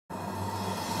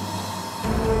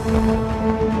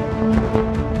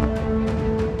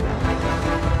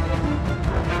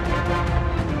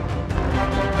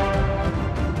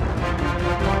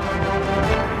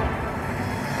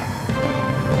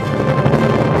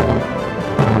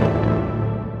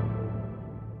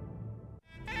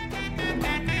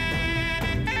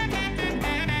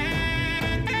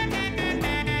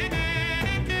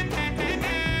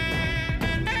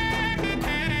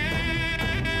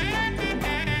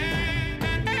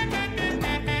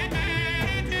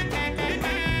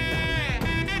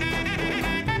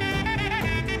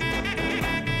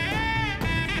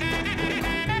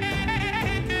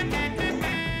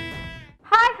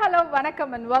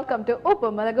வணக்கம் and welcome to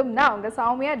Uppum Milagum. நான் உங்க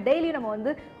சௌமியா. டெய்லி நம்ம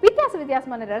வந்து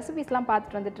வித்தியாசமான ரெசிபிஸ்லாம்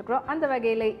பார்த்துட்டு வந்துட்டு இருக்கோம். அந்த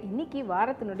வகையில் இன்னைக்கு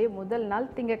வாரத்தினுடைய முதல் நாள்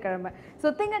திங்கக்கிழமை. ஸோ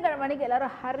திங்கக்கிழமை அன்னைக்கு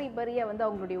எல்லாரும் ஹரி பரியாக வந்து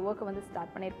அவங்களுடைய ஒர்க்கை வந்து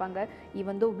ஸ்டார்ட் பண்ணியிருப்பாங்க.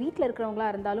 இவன் வீட்டில் இருக்கிறவங்களா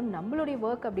இருந்தாலும் நம்மளுடைய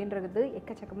ஒர்க் அப்படின்றது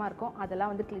எக்கச்சக்கமாக இருக்கும்.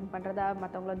 அதெல்லாம் வந்து க்ளீன் பண்ணுறதா,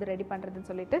 மற்றவங்களை வந்து ரெடி பண்ணுறதுன்னு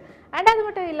சொல்லிட்டு, அண்ட் அது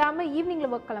மட்டும் இல்லாமல்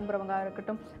ஈவினிங்கில் ஒர்க் கிளம்புறவங்க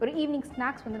இருக்கட்டும், ஒரு ஈவினிங்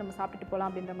ஸ்நாக்ஸ் வந்து நம்ம சாப்பிட்டுட்டு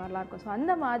போகலாம் அப்படின்ற மாதிரிலாம் இருக்கும். ஸோ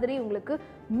அந்த மாதிரி உங்களுக்கு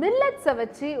மில்லட்ஸை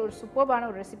வச்சு ஒரு சூப்பர்பான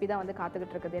ஒரு ரெசிபி தான் வந்து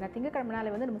காத்துக்கிட்டு இருக்குது. ஏன்னா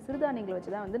திங்கக்கிழமைனாலே வந்து நம்ம சிறுதானியங்களை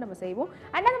வச்சு தான் வந்து நம்ம செய்வோம்.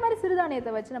 அண்ட் அந்த மாதிரி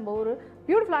சிறுதானியத்தை வச்சு நம்ம ஒரு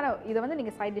பியூட்டிஃபுல்லான இதை வந்து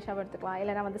நீங்கள் சைட் டிஷ்ஷாக எடுத்துக்கலாம்,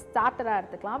 இல்லைனா வந்து ஸ்டார்டராக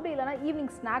எடுத்துக்கலாம். அப்படி இல்லைனா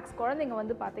ஈவினிங் ஸ்நாக்ஸ் குழந்தைங்க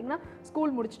வந்து பார்த்தீங்கன்னா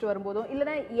ஸ்கூல் முடிச்சுட்டு வரும்போதும்,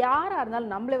 இல்லைனா யாராக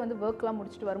இருந்தாலும் நம்மளே வந்து ஒர்க்லாம்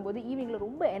முடிச்சுட்டு வரும்போது ஈவினிங்கில்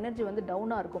ரொம்ப எனர்ஜி வந்து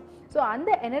டவுனாக இருக்கும். ஸோ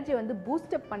அந்த எனர்ஜி வந்து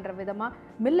பூஸ்டப் பண்ணுற விதமாக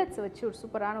மில்லட்ஸ் வச்சு ஒரு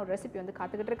சூப்பரான ஒரு ரெசிபி வந்து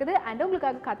காத்துக்கிட்டு இருக்குது. அண்ட்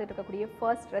உங்களுக்காக காத்துட்டு இருக்கக்கூடிய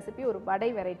ஃபர்ஸ்ட் ரெசிபி ஒரு வடை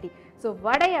வெரைட்டி. ஸோ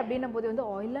வடை அப்படின்னும் போது வந்து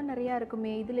ஆயிலாம் நிறையா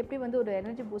இருக்குமே, இதில் எப்படி வந்து ஒரு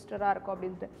எனர்ஜி பூஸ்டராக இருக்கும்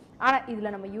அப்படின்ட்டு. ஆனால்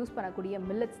இதில் நம்ம யூஸ் பண்ணக்கூடிய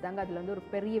மில்லட்ஸ் தாங்க அதில் வந்து ஒரு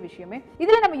பெரிய விஷயமே.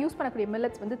 இதில் நம்ம யூஸ் பண்ணக்கூடிய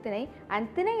மில்லட்ஸ் வந்து திணை. அண்ட்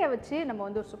திணையை வச்சு நம்ம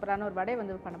வந்து ஒரு சூப்பரான ஒரு வடை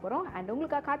வந்து பண்ண போகிறோம். அண்ட்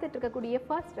உங்களுக்காக காத்துட்டு இருக்கக்கூடிய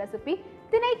ஃபர்ஸ்ட் ரெசிபி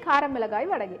திணை காரமிளகாய்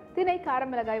வடை. திணை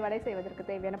காரமிளகாய் வடை செய்வதற்கு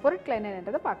தேவையான பொருட்கள்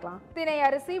என்னன்றதை பார்க்கலாம். திணை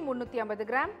அரிசி 350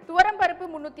 கிராம், துவரம் பருப்பு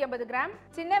 350 கிராம்,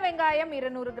 சின்ன வெங்காயம்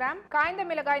 200 கிராம், காய்ந்த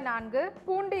மிளகாய் 4,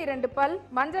 பூண்டு 2 பல்,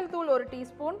 மஞ்சள் தூள் 1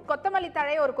 டீஸ்பூன், கொத்தமல்லி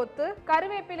தழை 1 கொத்து,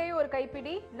 கருவேப்பிலை 1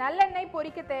 கைப்பிடி, நல்லெண்ணெய்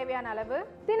பொரிக்க தேவையான அளவு.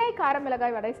 திணை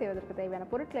காரமிளகாய் வடை செய்வதற்கு தேவையான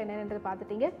பொருட்கள் என்னன்றது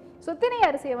பார்த்துட்டீங்க. ஸோ திணை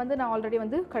அரிசியை வந்து நான் ஆல்ரெடி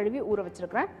வந்து கழுவி ஊற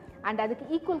வச்சிருக்கிறேன். அண்ட் அதுக்கு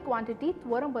ஈக்குவல் குவான்டிட்டி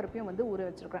துவரம் பருப்பையும் வந்து ஊற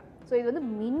வச்சிருக்கிறேன். ஸோ இது வந்து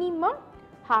மினிமம்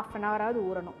 ½ an hour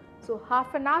ஊறணும். So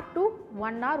 ½ an hour to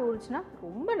 1 hour ஊறிச்சுன்னா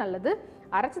ரொம்ப நல்லது.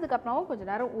 அரைச்சதுக்கு அப்புறமும் கொஞ்சம்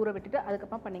நேரம் ஊற விட்டுட்டு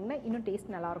அதுக்கப்புறம் பண்ணிங்கன்னா இன்னும்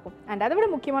டேஸ்ட் நல்லாயிருக்கும். அண்ட் அதை விட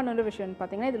முக்கியமான ஒரு விஷயம்னு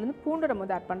பார்த்தீங்கன்னா இதில் வந்து பூண்டு நம்ம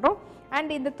வந்து ஆட் பண்ணுறோம்.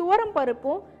 அண்ட் இந்த துவரம்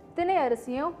பருப்பும் திணை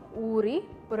அரிசியும் ஊறி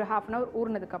ஒரு ½ an hour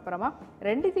ஊறினதுக்கப்புறமா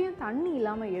ரெண்டுத்தையும் தண்ணி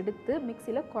இல்லாமல் எடுத்து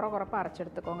மிக்சியில் கொரப்பாக அரைச்சி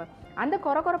எடுத்துக்கோங்க. அந்த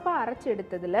கொரப்பாக அரைச்சி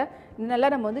எடுத்ததில் நல்லா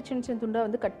நம்ம வந்து சின்ன சின்ன துண்டாக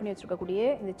வந்து கட் பண்ணி வச்சுருக்கக்கூடிய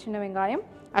இந்த சின்ன வெங்காயம்,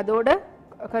 அதோட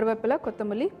கருவேப்பிலை,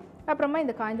 கொத்தமல்லி, அப்புறமா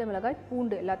இந்த காய்ந்த மிளகாய்,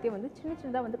 பூண்டு எல்லாத்தையும் வந்து சின்ன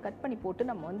சின்னதாக வந்து கட் பண்ணி போட்டு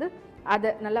நம்ம வந்து அதை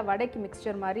நல்லா வடைக்கு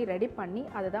மிக்சர் மாதிரி ரெடி பண்ணி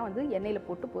அதை தான் வந்து எண்ணெயில்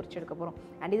போட்டு பொரிச்சு எடுக்க போகிறோம்.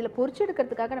 அண்ட் இதில் பொரிச்சு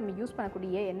எடுக்கிறதுக்காக நம்ம யூஸ்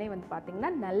பண்ணக்கூடிய எண்ணெய் வந்து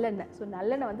பார்த்திங்கன்னா நல்லெண்ணெய். ஸோ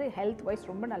நல்லெண்ணெய் வந்து ஹெல்த் வைஸ்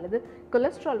ரொம்ப நல்லது.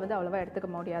 கொலஸ்ட்ரால் வந்து அவ்வளோவா எடுத்துக்க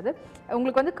முடியாது.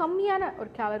 உங்களுக்கு வந்து கம்மியான ஒரு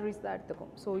கேலரிஸ் தான்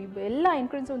எடுத்துக்கும். ஸோ இப்போ எல்லா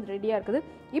இன்க்ரீடியன்ஸும் வந்து ரெடியாக இருக்குது.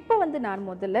 இப்போ வந்து நான்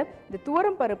முதல்ல இந்த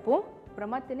துவரம் பருப்பும்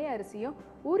அப்புறமா திணை அரிசியும்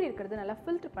ஊறி இருக்கிறது நல்லா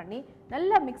ஃபில்டர் பண்ணி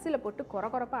நல்லா மிக்சியில் போட்டு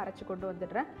கொரப்பாக அரைச்சி கொண்டு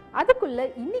வந்துடுறேன். அதுக்குள்ளே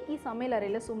இன்னைக்கு சமையல்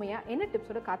அறையில் சுமையாக என்ன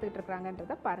டிப்ஸோட காத்துக்கிட்டு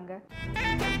இருக்கிறாங்கன்றதை பாருங்கள்.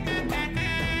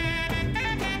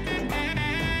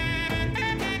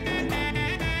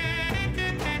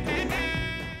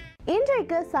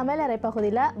 இன்றைக்கு சமையலறை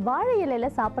பகுதியில் வாழை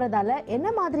இலையில் சாப்பிட்றதால என்ன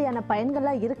மாதிரியான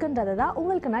பயன்கள்லாம் இருக்குன்றதை தான்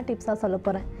உங்களுக்கு நான் டிப்ஸாக சொல்ல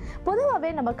போகிறேன். பொதுவாகவே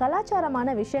நம்ம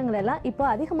கலாச்சாரமான விஷயங்கள் எல்லாம் இப்போ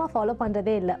அதிகமாக ஃபாலோ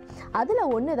பண்ணுறதே இல்லை. அதில்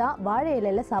ஒன்று தான் வாழை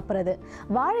இலையில் சாப்பிட்றது.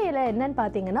 வாழை இலை என்னன்னு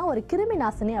பார்த்தீங்கன்னா ஒரு கிருமி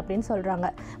நாசினி அப்படின்னு சொல்கிறாங்க.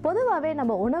 பொதுவாகவே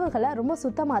நம்ம உணவுகளை ரொம்ப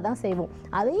சுத்தமாக தான் செய்வோம்.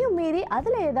 அதையும் மீறி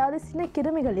அதில் ஏதாவது சின்ன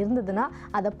கிருமிகள் இருந்ததுன்னா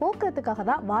அதை போக்குறதுக்காக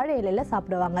தான் வாழை இலையில்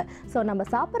சாப்பிடுவாங்க. ஸோ நம்ம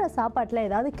சாப்பிட்ற சாப்பாட்டில்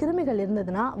ஏதாவது கிருமிகள்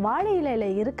இருந்ததுன்னா வாழை இலையில்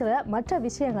இருக்கிற மற்ற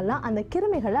விஷயங்கள்லாம் அந்த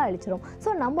கிருமிகளை அழிச்சிரும். ஸோ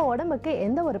நம்ம உடம்புக்கு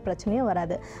எந்த ஒரு பிரச்சனையும்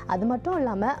வராது. அது மட்டும்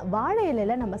இல்லாமல் வாழை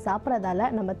இலையில நம்ம சாப்பிட்றதால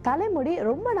நம்ம தலைமுடி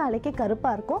ரொம்ப நாளைக்கு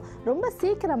கருப்பாக இருக்கும், ரொம்ப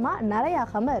சீக்கிரமாக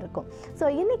நரையாகாமல் இருக்கும். ஸோ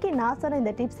இன்னைக்கு நான் சொன்ன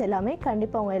இந்த டிப்ஸ் எல்லாமே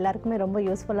கண்டிப்பாக உங்கள் எல்லாருக்குமே ரொம்ப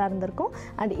யூஸ்ஃபுல்லாக இருந்திருக்கும்.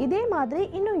 அண்ட் இதே மாதிரி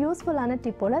இன்னும் யூஸ்ஃபுல்லான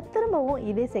டிப்போட திரும்பவும்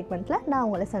இதே செக்மெண்ட்டில் நான்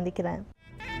உங்களை சந்திக்கிறேன்.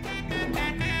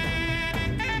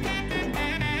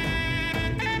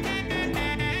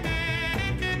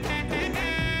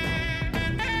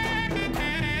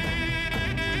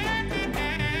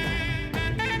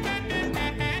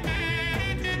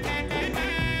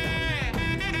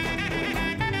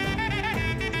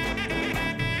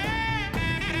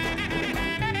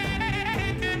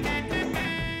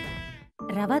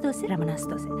 ரவா தோசை, ரமணாஸ்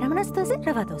தோசை, ரமணாஸ் தோசை,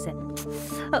 ரவா தோசை.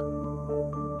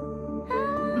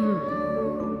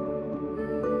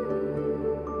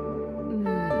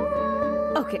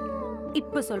 ஓகே,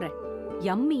 இப்போ சொல்றேன்.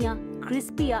 யம்மியா,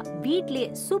 கிறிஸ்பியா, வீட்லயே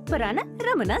சூப்பரான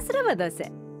ரமணாஸ் ரவா தோசை.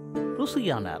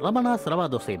 ருசியான ரமணாஸ் ரவா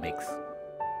தோசை மிக்ஸ்.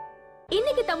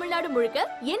 இன்னைக்கு தமிழ்நாடு முழுக்க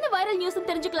என்ன வைரல் நியூஸ்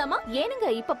தெரிஞ்சுக்கலாமா? ஏனுங்க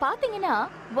இப்ப பாத்தீங்கன்னா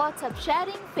வாட்ஸ்அப்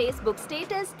ஷேரிங், ஃபேஸ்புக்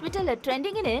ஸ்டேட்டஸ், ட்விட்டர்ல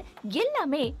ட்ரெண்டிங்னு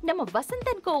எல்லாமே நம்ம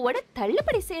வசந்தன் கோவோட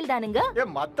தள்ளுபடி சேல் தானுங்க.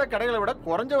 மத்த கடைகளை விட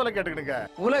குறைஞ்ச விலை கேட்டுக்கிடுங்க.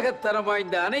 உலகத்தரம்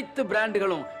வாய்ந்த அனைத்து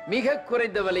பிராண்டுகளும் மிக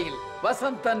குறைந்த விலையில்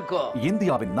வசந்தன் கோ.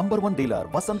 இந்தியாவின் number 1 dealer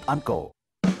Vasanth and go.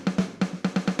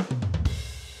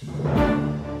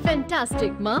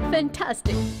 Fantastic மா,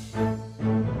 ஃபேண்டாஸ்டிக்.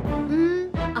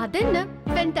 அதென்ன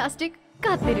ஃபேண்டாஸ்டிக்?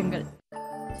 காத்திருங்கள்.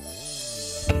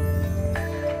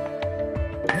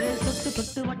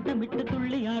 தொட்டு வட்டமிட்டு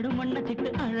துள்ளி ஆடும் வண்ணச்சிட்டு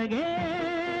அழகே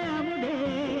அமுதே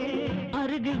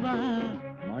அருகில் வா.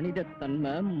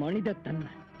 மனிதத்தன்மை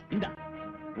மனிதத்தன்மை. இந்த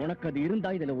உனக்கு அது இருந்தா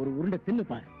இதுல ஒரு உருண்டை தின்னு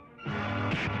பாரு.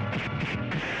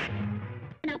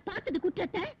 நான் பார்த்தது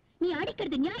குற்றத்தை, நீ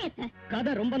அடிக்கிறது நியாயத்தை.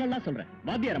 கதை ரொம்ப நல்லா சொல்ற.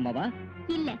 வாத்தியார் அம்மாவா?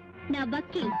 இல்ல, நான்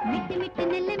வக்கீல். மிட்டு மிட்டு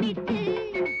நெல்ல மிட்டு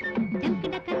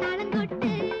டக்கு தாளம் கொட்டு.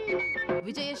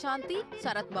 விஜயசாந்தி,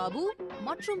 சரத் பாபு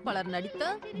மற்றும் பலர் நடித்த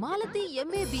மாலதி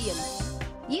MABL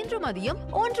இன்று மதியம்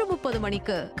 1:30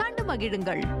 மணிக்கு கண்டு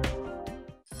மகிழுங்கள்.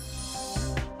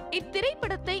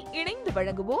 இத்திரைப்படத்தை இணைந்து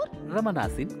வழங்குவோர்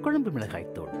ரமணாஸின் குழம்பு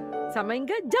மிளகாய் தூள்.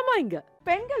 சமைங்க ஜமாய்ங்க.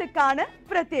 பெண்களுக்கான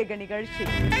பிரத்யேக நிகழ்ச்சி.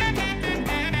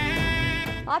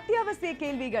 அத்தியாவசிய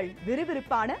கேள்விகள்,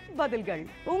 விறுவிறுப்பான பதில்கள்.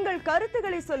 உங்கள்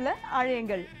கருத்துக்களை சொல்ல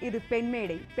அழையுங்கள். இது பெண்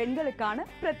மேடை, பெண்களுக்கான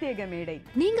பிரத்யேக மேடை.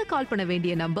 நீங்க கால் பண்ண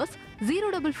வேண்டிய நம்பர்ஸ்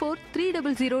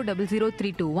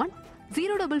 04430000321,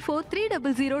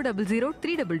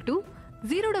 04430000322,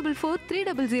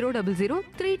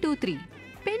 04430000323.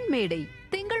 பெண் மேடை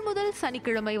திங்கள் முதல்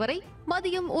சனிக்கிழமை வரை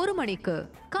மதியம் 1 மணிக்கு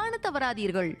காண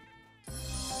தவறாதீர்கள்.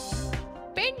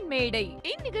 பெண் மேடை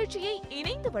இந்நிகழ்ச்சியை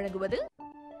இணைந்து வழங்குவது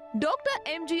doctor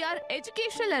MGR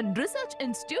educational and research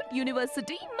institute,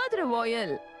 university,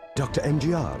 Maduravoyal. Dr.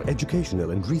 MGR Educational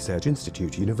and Research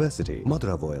Institute, University,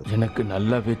 Madurai. எனக்கு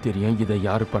நல்லாவே தெரியும் இதை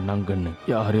யாரு பண்ணாங்கன்னு.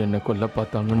 யாரு என்ன கொல்ல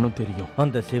பார்த்தாங்கன்னு தெரியும்.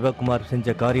 அந்த சிவகுமார் செஞ்ச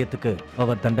காரியத்துக்கு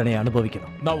அவர் தண்டனை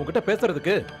அனுபவிக்கணும். நான் உங்ககிட்ட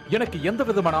பேசுறதுக்கு எனக்கு எந்த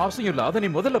விதமான அவசியம் இல்ல. அதை நீ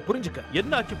முதல்ல புரிஞ்சுக்க.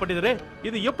 என்ன ஆச்சு பண்டிதரே?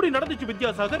 இது எப்படி நடந்துச்சு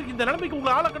வித்யாசாகர்? இந்த நிலைமைக்கு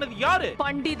உங்களை ஆளாக்குனது யாரு?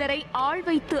 பண்டிதரை ஆள்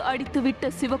வைத்து அடித்து விட்ட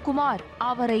சிவகுமார்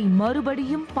அவரை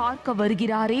மறுபடியும் பார்க்க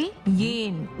வருகிறாரே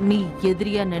ஏன்? நீ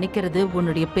எதிரியா நினைக்கிறது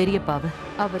உன்னுடைய பெரியப்பாவ.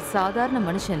 அவர் சாதாரண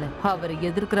மனுஷன். அவரை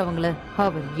எதிர்க்கிறவங்கள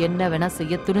அவர் என்ன வேணா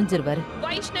செய்ய துணிஞ்சிருவாரு.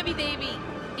 வைஷ்ணவி தேவி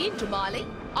இன்று மாலை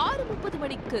 6:30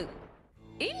 மணிக்கு.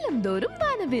 இல்லந்தோறும்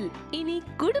வானவில், இனி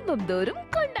குடும்பம் தோறும்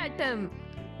கொண்டாட்டம்.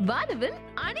 வானவில்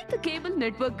அனைத்து கேபிள்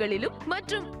நெட்வொர்க்குகளிலும்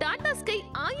மற்றும் டாடா ஸ்கை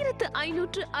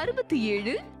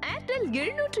 1567, ஏர்டெல்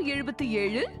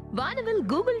 777, வானவில்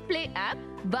கூகுள் பிளே ஆப்,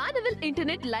 வானவில்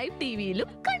இன்டர்நெட் லைவ்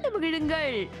டிவியிலும் கண்டு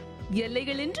மகிழுங்கள்.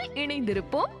 எல்லைகளின்றி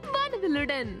இணைந்திருப்போம்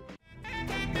வானவிலுடன்.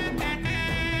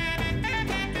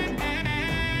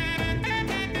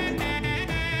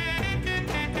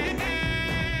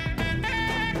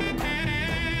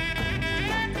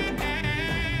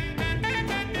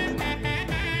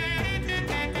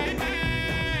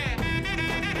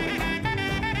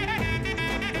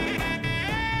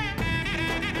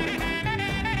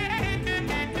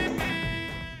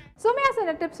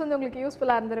 சில டிப்ஸ் வந்து உங்களுக்கு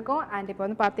யூஸ்ஃபுல்லாக இருந்திருக்கும். அண்ட் இப்போ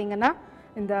வந்து பார்த்தீங்கன்னா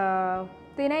இந்த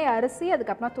தினை அரிசி,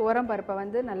 அதுக்கப்புறம் துவரம் பருப்பை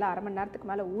வந்து நல்லா 1/2 மணி நேரத்துக்கு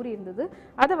மேலே ஊறி இருந்தது.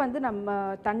 அதை வந்து நம்ம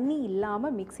தண்ணி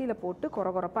இல்லாமல் மிக்சியில் போட்டு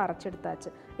கொரகொரப்பாக அரைச்செடுத்தாச்சு.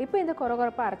 இப்போ இந்த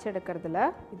கொரகொரப்பாக அரைச்செடுக்கிறதுல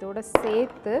இதோட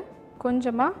சேர்த்து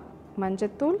கொஞ்சமாக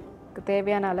மஞ்சத்தூள்,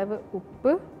 தேவையான அளவு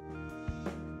உப்பு,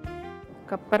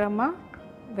 அப்புறமா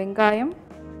வெங்காயம்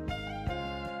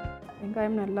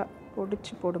நல்லா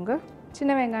பொடிச்சு போடுங்க.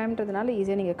 சின்ன வெங்காயம்ன்றதுனால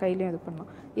ஈஸியாக நீங்கள் கையிலையும் இது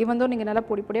பண்ணலாம். இவந்தோ நீங்கள் நல்லா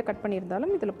பொடி பொடியாக கட்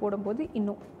பண்ணியிருந்தாலும் இதில் போடும்போது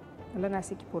இன்னும் நல்லா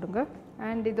நசுக்கி போடுங்க.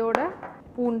 அண்ட் இதோட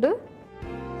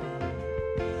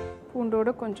பூண்டோட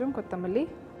கொஞ்சம் கொத்தமல்லி,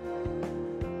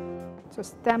 ஸோ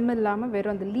ஸ்டெம் இல்லாமல்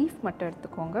வெறும் அந்த லீஃப் மட்டும்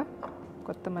எடுத்துக்கோங்க.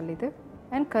 கொத்தமல்லி இது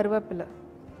அண்ட் கருவேப்பிலை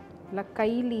நல்லா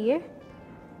கையிலேயே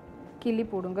கிள்ளி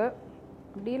போடுங்க.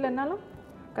 அப்படி இல்லைனாலும்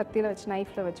கத்தியில் வச்சு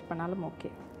நைஃப்பில் வச்சு பண்ணாலும்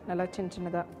ஓகே. நல்லா சின்ன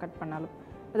சின்னதாக கட் பண்ணாலும்,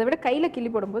 அதை விட கையில் கிள்ளி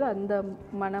போடும்போது அந்த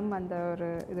மனம், அந்த ஒரு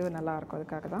இது நல்லாயிருக்கும்.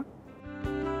 அதுக்காக தான்.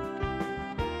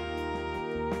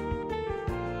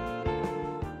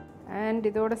 அண்ட்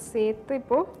இதோட சேர்த்து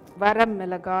இப்போது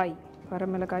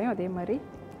வரமிளகாயும் அதே மாதிரி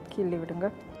கிள்ளி விடுங்க.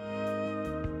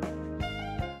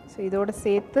 ஸோ இதோட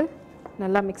சேர்த்து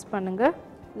நல்லா மிக்ஸ் பண்ணுங்கள்.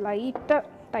 லைட்டாக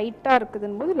டைட்டாக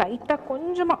இருக்குதுன்னு போது லைட்டாக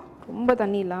கொஞ்சமாக, ரொம்ப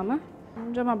தண்ணி இல்லாமல்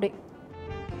கொஞ்சமாக அப்படியே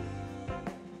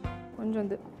கொஞ்சம்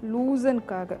வந்து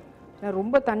லூசனுக்காக.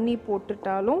 ரொம்ப தண்ணி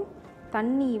போட்டுட்டாலும்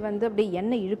தண்ணி வந்து அப்படியே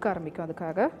எண்ணெய் இழுக்க ஆரம்பிக்கும்.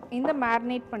 அதுக்காக இந்த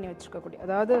மேரினேட் பண்ணி வச்சுக்கக்கூடிய,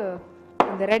 அதாவது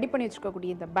இந்த ரெடி பண்ணி வச்சுக்கக்கூடிய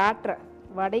இந்த பேட்டரை,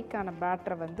 வடைக்கான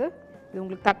பேட்டரை வந்து இது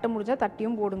உங்களுக்கு தட்ட முடிஞ்சால்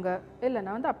தட்டியும் போடுங்க,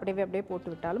 இல்லைன்னா வந்து அப்படியே போட்டு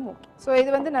விட்டாலும் ஓகே. ஸோ இது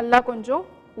வந்து நல்லா கொஞ்சம்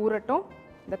ஊறட்டும்,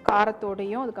 இந்த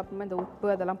காரத்தோடையும் அதுக்கப்புறமா இந்த உப்பு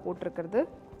அதெல்லாம் போட்டிருக்கிறது.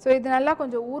 ஸோ இது நல்லா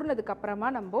கொஞ்சம் ஊறினதுக்கப்புறமா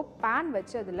நம்ம பேன்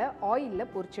வச்சு அதில்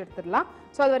ஆயிலில் பொரிச்சு எடுத்துடலாம்.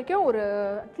 ஸோ அது வரைக்கும் ஒரு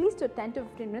அட்லீஸ்ட் ஒரு 10 to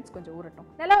 15 மினிட்ஸ் கொஞ்சம் ஊறட்டும்.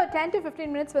 நல்லா ஒரு 10 to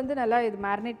 15 மினிட்ஸ் வந்து நல்லா இது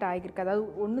மேரினேட் ஆகிருக்கு, அதாவது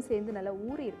ஒன்று சேர்ந்து நல்லா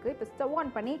ஊறி இருக்குது. இப்போ ஸ்டவ்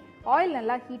ஆன் பண்ணி ஆயில்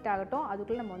நல்லா ஹீட் ஆகட்டும்,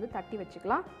 அதுக்குள்ளே நம்ம வந்து தட்டி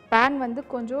வச்சுக்கலாம். பேன் வந்து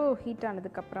கொஞ்சம் ஹீட்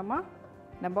ஆனதுக்கப்புறமா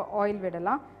நம்ம ஆயில்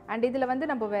விடலாம். அண்ட் இதில் வந்து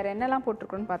நம்ம வேறு என்னெல்லாம்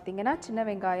போட்டிருக்கோன்னு பார்த்தீங்கன்னா, சின்ன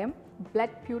வெங்காயம்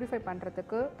பிளட் பியூரிஃபை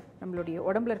பண்ணுறதுக்கு, நம்மளுடைய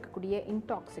உடம்புல இருக்கக்கூடிய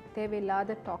இன்டாக்சிக்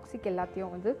தேவையில்லாத டாக்ஸிக்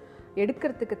எல்லாத்தையும் வந்து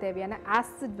எடுக்கிறதுக்கு தேவையான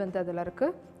ஆசிட் வந்து அதில்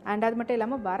இருக்குது. அண்ட் அது மட்டும்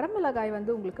இல்லாமல் வரமிளகாய்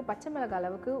வந்து உங்களுக்கு பச்சை மிளகாய்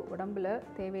அளவுக்கு உடம்புல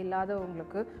தேவையில்லாத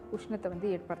உங்களுக்கு உஷ்ணத்தை வந்து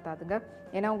ஏற்படுத்தாதுங்க.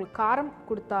 ஏன்னா உங்களுக்கு காரம்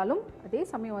கொடுத்தாலும் அதே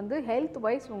சமயம் வந்து ஹெல்த்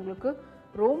வைஸ் உங்களுக்கு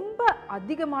ரொம்ப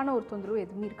அதிகமான ஒரு தொந்தரவு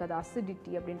எதுவுமே இருக்காது,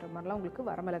 அசிடிட்டி அப்படின்ற மாதிரிலாம் உங்களுக்கு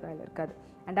வரமிளகாயில் இருக்காது.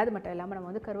 அண்ட் அது மட்டும் இல்லாமல் நம்ம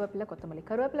வந்து கருவேப்பிலை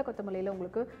கொத்தமல்லியில்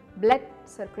உங்களுக்கு பிளட்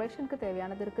சர்க்குலேஷனுக்கு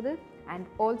தேவையானது இருக்குது. அண்ட்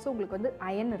ஆல்சோ உங்களுக்கு வந்து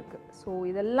அயன் இருக்குது. ஸோ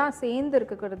இதெல்லாம் சேர்ந்து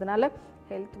இருக்கிறதுனால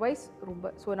ஹெல்த் வைஸ்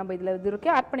ரொம்ப, ஸோ நம்ம இதில் இது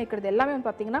வரைக்கும் ஆட் பண்ணிக்கிறது எல்லாமே வந்து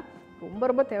பார்த்திங்கன்னா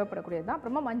ரொம்ப தேவைப்படக்கூடியது தான்.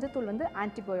 அப்புறமா மஞ்சத்தூள் வந்து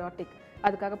ஆன்டிபயோட்டிக்,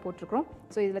 அதுக்காக போட்டிருக்கிறோம்.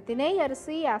 ஸோ இதில் திணை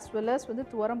அரிசி ஆஸ் வெல் அஸ் வந்து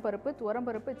துவரம் பருப்பு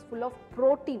it's full of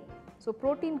protein. So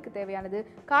ப்ரோட்டீனுக்கு தேவையானது.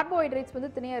 கார்போஹைட்ரேட்ஸ் வந்து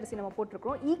திணை அரிசி நம்ம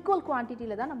போட்டிருக்கிறோம், ஈக்குவல்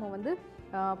குவான்டிட்டியில் தான் நம்ம வந்து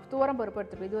துவரம் பருப்பு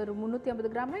எடுத்துருக்கோம். இது ஒரு 350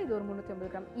 கிராம்னா இது ஒரு 350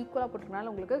 கிராம் ஈக்குவலாக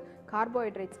போட்டிருக்கனால உங்களுக்கு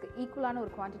கார்போஹைட்ரேட்ஸ்க்கு ஈக்குவலான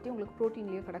ஒரு குவான்டிட்டி உங்களுக்கு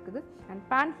ப்ரோட்டீன்லேயும் கிடக்குது. அண்ட்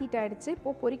பேன் ஹீட் ஆகிடுச்சு.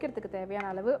 இப்போது பொரிக்கிறதுக்கு தேவையான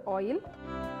அளவு ஆயில்.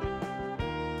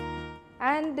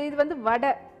 அண்ட் இது வந்து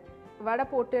வடை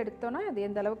போட்டு எடுத்தோன்னா அது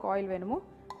எந்த அளவுக்கு ஆயில் வேணுமோ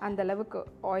அந்த அளவுக்கு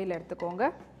ஆயில் எடுத்துக்கோங்க.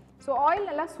 ஸோ ஆயில்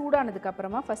நல்லா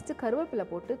சூடானதுக்கப்புறமா ஃபஸ்ட்டு கருவேப்பிலை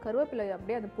போட்டு, கருவேப்பிலை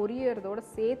அப்படியே அது பொரியறதோடு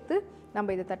சேர்த்து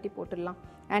நம்ம இதை தட்டி போட்டுடலாம்.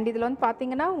 அண்ட் இதில் வந்து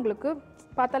பார்த்திங்கன்னா உங்களுக்கு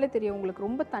பார்த்தாலே தெரியும், உங்களுக்கு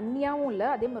ரொம்ப தண்ணியாகவும் இல்லை,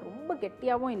 அதே மாதிரி ரொம்ப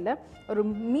கெட்டியாகவும் இல்லை, ஒரு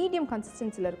மீடியம்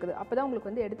கன்சிஸ்டன்சியில் இருக்குது. அப்போ தான்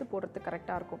உங்களுக்கு வந்து எடுத்து போடுறதுக்கு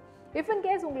கரெக்டாக இருக்கும். இஃப் இன்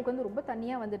கேஸ் உங்களுக்கு வந்து ரொம்ப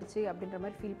தண்ணியாக வந்துடுச்சு அப்படின்ற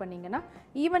மாதிரி ஃபீல் பண்ணிங்கன்னா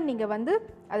ஈவன் நீங்கள் வந்து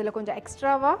அதில் கொஞ்சம்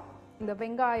எக்ஸ்ட்ராவாக இந்த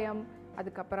வெங்காயம்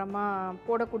அதுக்கப்புறமா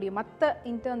போடக்கூடிய மற்ற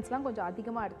இன்டர்ன்ஸ்லாம் கொஞ்சம்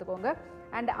அதிகமாக எடுத்துக்கோங்க.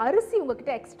 அண்ட் அரிசி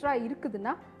உங்ககிட்ட எக்ஸ்ட்ரா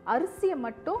இருக்குதுன்னா அரிசியை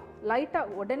மட்டும்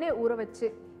லைட்டாக உடனே ஊற வச்சு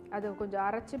அதை கொஞ்சம்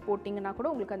அரைச்சி போட்டிங்கன்னா கூட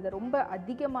உங்களுக்கு அந்த ரொம்ப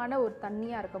அதிகமான ஒரு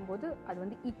தண்ணியாக இருக்கும்போது அது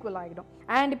வந்து ஈக்குவல் ஆகிடும்.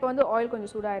 அண்ட் இப்போ வந்து ஆயில்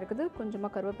கொஞ்சம் சூடாக இருக்குது,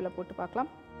 கொஞ்சமாக கருவேப்பிலை போட்டு பார்க்கலாம்.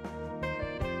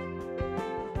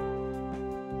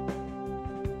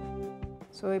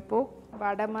 ஸோ இப்போது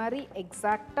வடை மாதிரி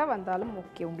எக்ஸாக்டாக வந்தாலும்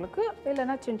ஓகே உங்களுக்கு,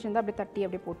 இல்லைன்னா சின்ன சின்னதாக அப்படியே தட்டி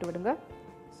அப்படியே போட்டு விடுங்க.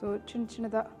 ஸோ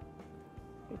சின்னதாக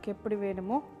உங்களுக்கு எப்படி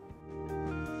வேணுமோ.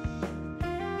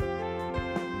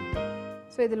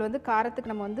 ஸோ இதில் வந்து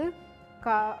காரத்துக்கு நம்ம வந்து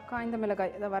காய்ந்த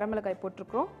மிளகாய், அதாவது வரமிளகாய்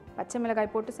போட்டிருக்கிறோம். பச்சை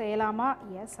மிளகாய் போட்டு செய்யலாமா?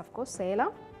 எஸ், அஃப்கோர்ஸ்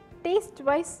செய்யலாம். டேஸ்ட்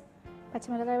வைஸ் பச்சை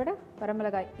மிளகாய் விட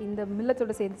வரமிளகாய் இந்த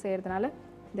மில்லத்தோடு சேர்ந்து செய்கிறதுனால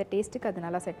இந்த டேஸ்ட்டுக்கு அது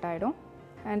நல்லா செட் ஆகிடும்.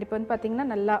 அண்ட் இப்போ வந்து பார்த்திங்கன்னா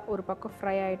நல்லா ஒரு பக்கம்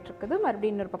ஃப்ரை ஆகிட்டுருக்குது,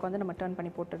 மறுபடியும் இன்னொரு பக்கம் வந்து நம்ம டர்ன்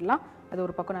பண்ணி போட்டுடலாம். அது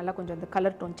ஒரு பக்கம் நல்லா கொஞ்சம் அந்த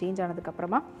கலர் டோன் சேஞ்ச்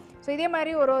ஆனதுக்கப்புறமா ஸோ இதே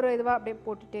மாதிரி ஒரு இதுவாக அப்படியே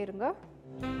போட்டுகிட்டே இருங்க.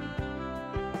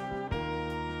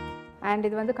 அண்ட்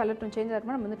இது வந்து கலர் டோன் சேஞ்ச்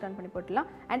ஆகும்போது நம்ம வந்து டர்ன் பண்ணி போட்டுடலாம்.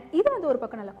 அண்ட் இது வந்து ஒரு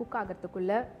பக்கம் நல்லா குக்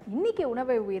ஆகிறதுக்குள்ளே இன்றைக்கி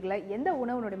உணவை உயிரில் எந்த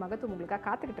உணவுனுடைய மகத்துவம் உங்களுக்காக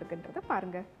காத்துக்கிட்டு இருக்குன்றதை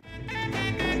பாருங்கள்.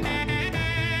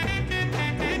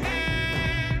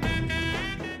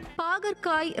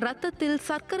 பாகற்காய் இரத்தத்தில்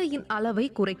சர்க்கரையின் அளவை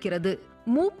குறைக்கிறது,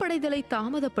 மூப்படைதலை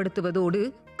தாமதப்படுத்துவதோடு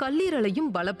கல்லீரலையும்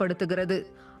பலப்படுத்துகிறது.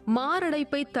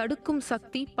 மாரடைப்பை தடுக்கும்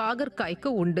சக்தி பாகற்காய்க்கு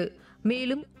உண்டு.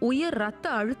 மேலும் உயர் இரத்த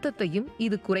அழுத்தத்தையும்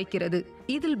இது குறைக்கிறது.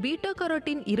 இதில் பீட்டா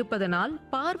கரோட்டின் இருப்பதனால்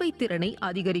பார்வை திறனை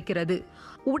அதிகரிக்கிறது.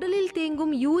 உடலில்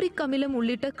தேங்கும் யூரிக் அமிலம்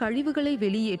உள்ளிட்ட கழிவுகளை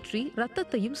வெளியேற்றி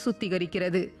இரத்தத்தையும்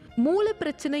சுத்திகரிக்கிறது. மூல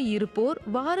பிரச்சனை இருப்போர்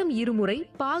வாரம் 2 முறை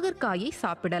பாகற்காயை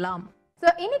சாப்பிடலாம். ஸோ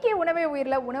இன்றைக்கி உணவே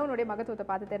உயிரில் உணவுனுடைய மகத்துவத்தை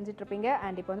பார்த்து தெரிஞ்சிட்டு இருப்பீங்க.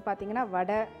 அண்ட் இப்போ வந்து பார்த்தீங்கன்னா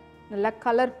வடை நல்லா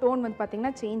கலர் டோன் வந்து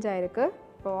பார்த்திங்கன்னா சேஞ்ச் ஆகிருக்கு.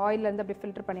 இப்போ ஆயிலேருந்து அப்படி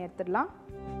ஃபில்டர் பண்ணி எடுத்துடலாம்.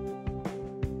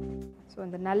 ஸோ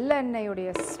இந்த நல்லெண்ணெயுடைய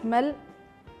ஸ்மெல்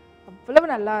அவ்வளவு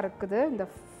நல்லா இருக்குது. இந்த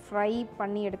ஃப்ரை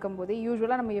பண்ணி எடுக்கும்போது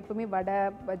யூஸ்வலாக நம்ம எப்பவுமே வடை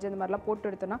பஜ்ஜி அந்த மாதிரிலாம் போட்டு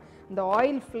எடுத்தோன்னா இந்த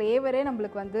ஆயில் ஃப்ளேவரே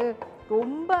நம்மளுக்கு வந்து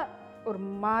ரொம்ப ஒரு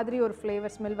மாதிரி ஒரு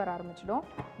ஃப்ளேவர் ஸ்மெல் வர ஆரம்பிச்சிடும்.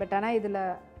 பட் ஆனால் இதில்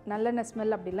நல்லெண்ணெய்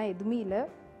ஸ்மெல் அப்படிலாம் எதுவுமே இல்லை.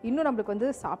 இன்னும் நம்மளுக்கு வந்து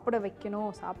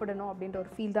சாப்பிடணும் அப்படின்ற ஒரு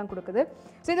ஃபீல் தான் கொடுக்குது.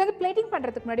 ஸோ இது வந்து பிளேட்டிங்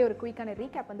பண்ணுறதுக்கு முன்னாடி ஒரு குயிக்கான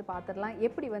ரீகேப் வந்து பார்த்துடலாம்,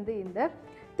 எப்படி வந்து இந்த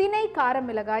திணை கார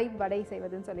மிளகாய் வடை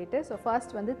செய்வதுன்னு சொல்லிட்டு. ஸோ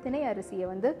ஃபர்ஸ்ட் வந்து திணை அரிசியை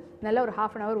வந்து நல்லா ஒரு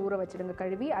 1/2 hour ஊற வச்சுடுங்க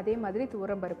கழுவி. அதே மாதிரி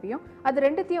துவரம் பருப்பையும் அது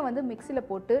ரெண்டுத்தையும் வந்து மிக்சியில்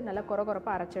போட்டு நல்லா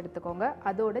கொரப்பாக அரைச்சி எடுத்துக்கோங்க.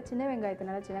 அதோட சின்ன வெங்காயத்தை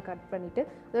நல்லா சின்ன கட் பண்ணிவிட்டு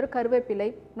அதோட கருவேப்பிலை,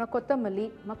 கொத்தமல்லி,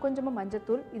 கொஞ்சமாக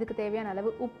மஞ்சத்தூள், இதுக்கு தேவையான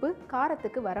அளவு உப்பு,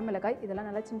 காரத்துக்கு வரமிளகாய் இதெல்லாம்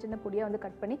நல்லா சின்ன பொடியாக வந்து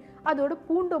கட் பண்ணி அதோட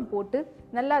பூண்டும் போட்டு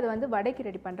நல்லா அதை வந்து வடைக்கு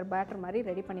ரெடி பண்ணுற பேட்டர் மாதிரி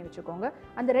ரெடி பண்ணி வச்சுக்கோங்க.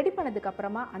 அந்த ரெடி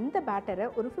பண்ணதுக்கப்புறமா அந்த பேட்டரை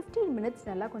ஒரு 15 minutes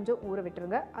நல்லா கொஞ்சம் ஊற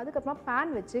விட்டுருங்க. அதுக்கப்புறமா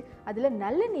பேன் வச்சு அதில்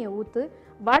நல்லெண்ணெயை ஊற்று,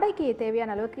 வடைக்கு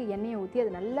தேவையான அளவுக்கு எண்ணெயை ஊற்றி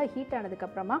அது நல்லா ஹீட்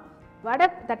ஆனதுக்கப்புறமா வடை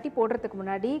தட்டி போடுறதுக்கு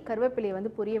முன்னாடி கருவேப்பிலையை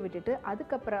வந்து பொரிய விட்டுட்டு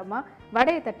அதுக்கப்புறமா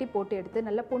வடையை தட்டி போட்டு எடுத்து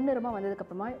நல்லா பொன்னிறமாக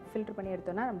வந்ததுக்கப்புறமா ஃபில்டர் பண்ணி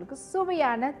எடுத்தோம்னா நம்மளுக்கு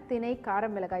சுவையான திணை கார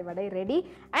மிளகாய் வடை ரெடி.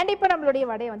 அண்ட் இப்போ நம்மளுடைய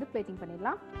வடையை வந்து பிளேட்டிங்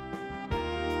பண்ணிடலாம்.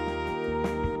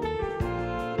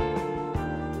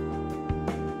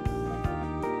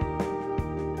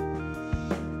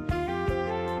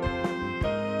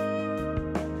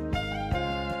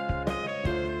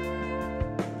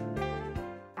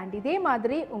 இதே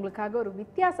மாதிரி உங்களுக்காக ஒரு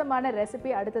வித்தியாசமான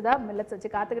ரெசிபி அடுத்ததா மில்லட்ஸ் வச்சு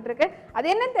காத்துக்கிட்டு இருக்கு. அது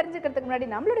என்னன்னு தெரிஞ்சுக்கிறதுக்கு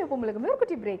முன்னாடி நம்மளுடைய உப்பும் மிளகும் ஒரு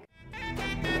குட்டி பிரேக்.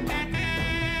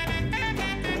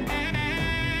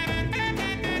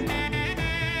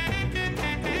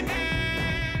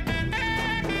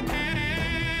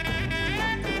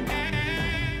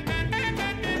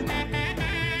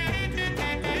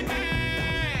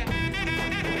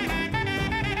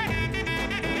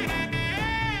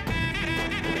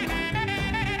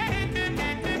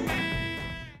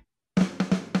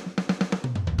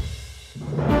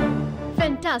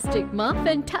 Fantastic, ma,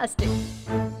 fantastic.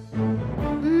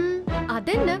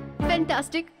 அதென்ன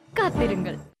fantastic?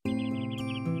 காத்திருங்கள்.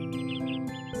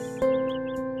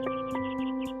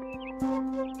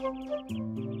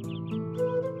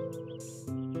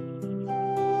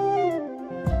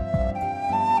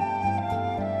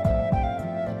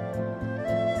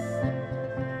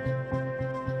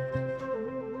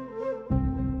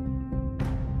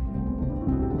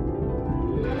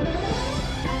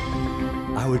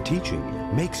 Our teaching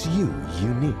makes you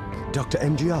unique. Dr.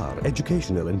 MGR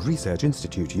Educational and Research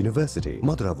Institute University,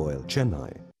 Madurai,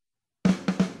 Chennai.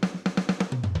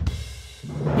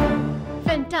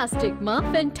 Fantastic, ma,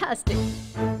 fantastic.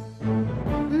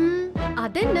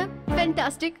 அதென்ன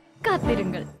fantastic?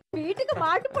 காத்திருங்கள். வீட்டுக்கு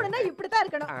மாட்டு பொண்ணுனா இப்படிதான்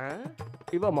இருக்கணும்.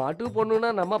 இவ மாட்டு பொண்ணுனா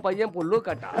நம்ம பையன் பொல்லு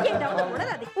கட்டா.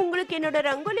 உங்களுக்கு என்னோட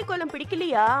ரங்கோலி கோலம்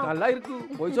பிடிக்கலையா? நல்லா இருக்கு.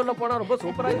 போய் சொல்ல போனா ரொம்ப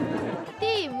சூப்பரா இருக்கு.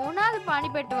 டீ மூணாவது பாணி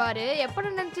பெட்டுவாரு எப்ப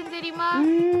நினைச்சுன்னு தெரியுமா?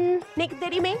 எனக்கு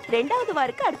தெரியுமே. ரெண்டாவது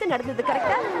வாருக்கு அடுத்து நடந்தது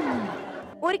கரெக்டா?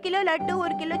 1 kilo laddu,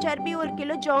 1 kilo சர்பி, 1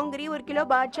 kilo jangiri, 1 kilo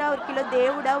Basha, 1 kilo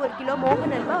தேவுடா, 1 kilo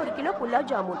மோகன் அல்வா, 1 கிலோ புலாவ்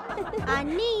ஜாமுன்.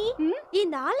 அண்ணி,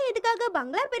 இந்த ஆள் எதுக்காக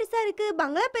பங்களா பெருசா இருக்கு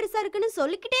பங்களா பெருசா இருக்குன்னு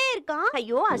சொல்லிக்கிட்டே இருக்கான்?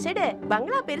 ஐயோ அசடு,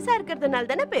 பங்களா பெருசா இருக்கிறதுனால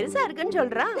தானே பெருசா இருக்குன்னு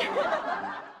சொல்றான்.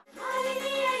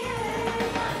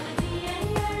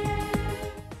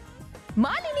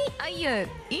 மாலினி ஐயர்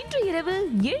இன்று இரவு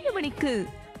 7 மணிக்கு.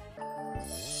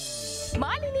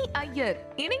 மாலினி ஐயர்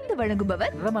இணைந்து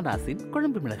வழங்குபவர் ரமணாசின்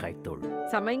குழம்பு மிளகாய் தூள்.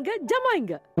 சமைங்க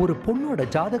ஜமாய்ங்க. ஒரு பொண்ணோட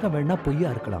ஜாதகம் வேணா பொய்யா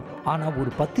இருக்கலாம், ஆனா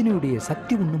ஒரு பத்தினியுடைய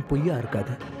சக்தி ஒன்றும் பொய்யா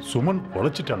இருக்காது. சுமன்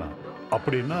பொழைச்சிட்டானா?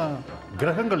 அப்படின்னா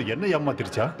கிரகங்கள் என்ன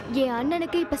ஏமாத்திருச்சா? என்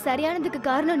அண்ணனுக்கு இப்ப சரியானதுக்கு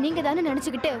காரணம் நீங்க தானே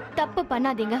நினைச்சுக்கிட்டு தப்பு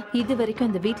பண்ணாதீங்க. இது வரைக்கும்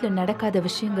இந்த வீட்ல நடக்காத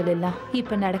விஷயங்கள் எல்லாம்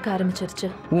இப்ப நடக்க ஆரம்பிச்சிருச்சு.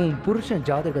 உன் புருஷன்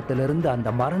ஜாதகத்திலிருந்து அந்த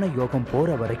மரண யோகம் போற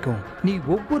வரைக்கும் நீ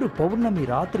ஒவ்வொரு பௌர்ணமி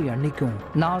ராத்திரி அன்னைக்கும்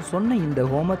நான் சொன்ன இந்த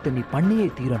ஹோமத்தை நீ பண்ணியே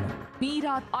தீரணும்.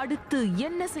 மீரா அடுத்து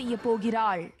என்ன செய்ய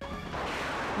போகிறாள்?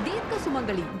 தீர்க்க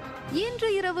சுமங்கலி இன்று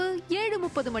இரவு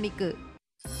 7:30 மணிக்கு.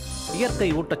 இயற்கை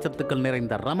ஊட்டச்சத்துக்கள்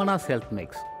நிறைந்த ரமணாஸ் ஹெல்த்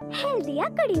மிக்ஸ். ஹெல்தியா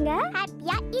குடிங்க,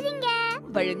 ஹாப்பியா இருங்க.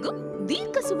 வழங்கும்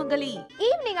தீர்க்க சுமங்கலி.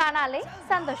 ஈவினிங் ஆனாலே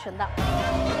சந்தோஷம் தான்.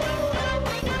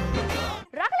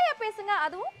 ரகலையா பேசுங்க,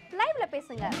 அதுவும் லைவ்ல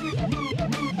பேசுங்க.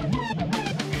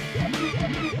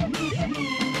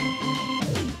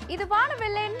 இது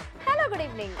வானவில்லின் ஹலோ குட்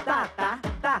ஈவினிங்.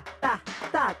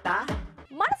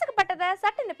 மனசுக்கு பட்டதை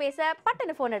சட்டுன்னு பேச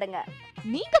பட்டுன்னு போன் எடுங்க.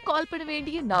 நீங்க கால் பண்ண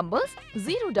வேண்டிய நம்பர்ஸ்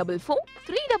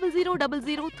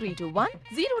 044-300-00321,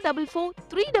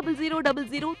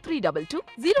 044-300-00322,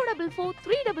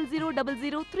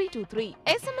 044-300-00323.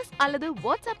 SMS அல்லது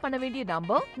வாட்ஸ்அப் பண்ண வேண்டிய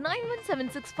நம்பர்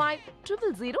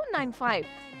 9176500095.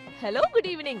 ஹலோ குட்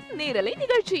ஈவினிங் நேரலை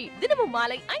நிகழ்ச்சி தினமும்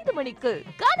மாலை 5 மணிக்கு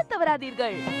காண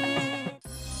தவறாதீர்கள்.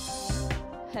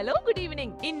 ஹலோ குட்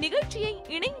ஈவினிங் இந்நிகழ்ச்சியை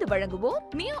இணைந்து வழங்குவோர்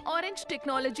new orange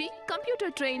technology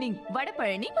computer training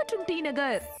Vadapalani மற்றும் D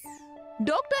Nagar.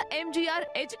 Doctor MGR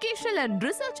educational and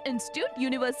research institute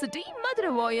university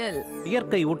Madurai.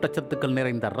 இயற்கை ஊட்டச்சத்துக்கள்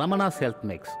நிறைந்த ரமணாஸ் ஹெல்த்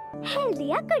மிக்ஸ்.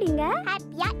 ஹெல்தியா குடிங்க,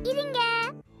 ஹாப்பியா இருங்க.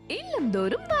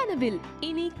 இல்லம்தோறும் வானவில்,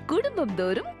 இனி குடும்பம்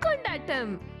தோறும்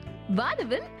கொண்டாட்டம்.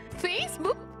 வானவில்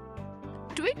ஃபேஸ்புக்,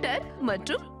 ட்விட்டர்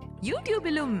மற்றும்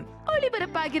யூடியூபிலும்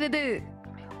ஒளிபரப்பாகிறது.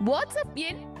 வாட்ஸ்அப்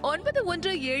எண்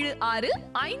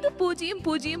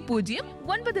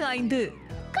 9176500095.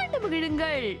 கண்டு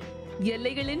மகிழுங்கள்.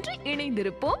 எல்லைகளின்றி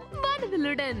இணைந்திருப்போம்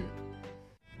வானவிலுடன்.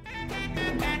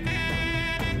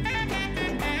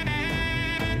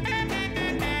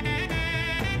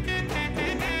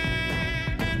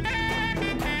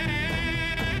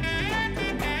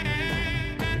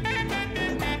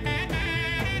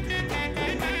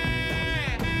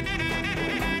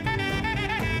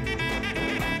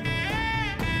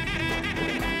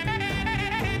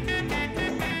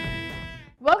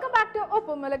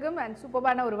 மிளகும் அண்ட்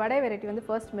சூப்பரான ஒரு வடை வெரைட்டி வந்து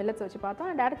ஃபர்ஸ்ட் மில்லட்ஸ் வச்சு பார்த்தோம்.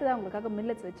 அண்ட் அடுத்ததான் உங்களுக்காக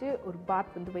மில்லட்ஸ் வச்சு ஒரு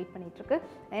பாத் வந்து வெயிட் பண்ணிட்டு இருக்கு.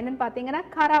 என்னன்னு பார்த்தீங்கன்னா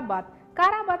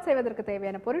காராபாத் செய்வதற்கு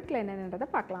தேவையான பொருட்கள் என்னென்னதை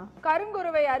பார்க்கலாம்.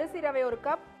 கருங்குருவை அரிசி ரவை 1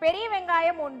 கப், பெரிய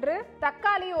வெங்காயம் 1,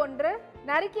 தக்காளி 1,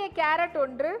 நறுக்கிய கேரட்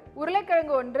 1,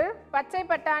 உருளைக்கிழங்கு 1, பச்சை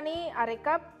பட்டாணி 1/2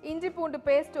 கப், இஞ்சி பூண்டு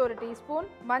பேஸ்ட் 1 டீஸ்பூன்,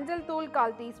 மஞ்சள் தூள்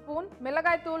 1/4 டீஸ்பூன்,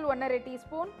 மிளகாய் தூள் 1/2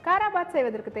 டீஸ்பூன். காராபாத்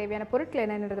செய்வதற்கு தேவையான பொருட்கள்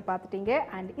என்னென்னதை பார்த்துட்டீங்க.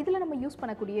 அண்ட் இதில் நம்ம யூஸ்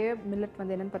பண்ணக்கூடிய மில்லட்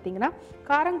வந்து என்னென்னு பார்த்தீங்கன்னா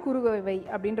காரங்குருவை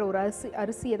அப்படின்ற ஒரு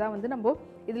அரிசியை தான் வந்து நம்ம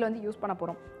இதில் வந்து யூஸ் பண்ண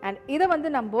போகிறோம். அண்ட் இதை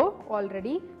வந்து நம்ம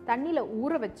ஆல்ரெடி தண்ணியில்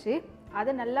ஊற வச்சு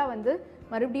அதை நல்லா வந்து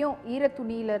மறுபடியும் ஈர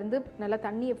துணியிலேருந்து நல்லா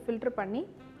தண்ணியை ஃபில்ட்ரு பண்ணி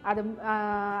அதை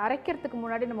அரைக்கிறதுக்கு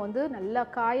முன்னாடி நம்ம வந்து நல்லா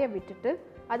காய விட்டுட்டு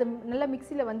அது நல்லா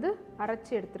மிக்சியில் வந்து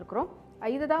அரைச்சி எடுத்துருக்குறோம்.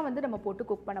 இதை தான் வந்து நம்ம போட்டு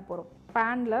குக் பண்ண போகிறோம்.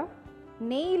 பேனில்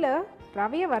நெய்யில்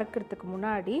ரவையை வறுக்கிறதுக்கு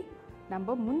முன்னாடி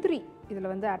நம்ம முந்திரி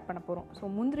இதில் வந்து ஆட் பண்ண போகிறோம். ஸோ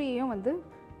முந்திரியையும் வந்து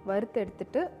வறுத்து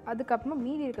எடுத்துட்டு அதுக்கப்புறமா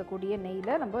மீதி இருக்கக்கூடிய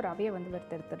நெய்யில் நம்ம ரவையை வந்து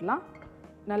வறுத்து எடுத்துடலாம்.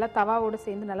 நல்லா தவாவோடு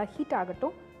சேர்ந்து நல்லா ஹீட்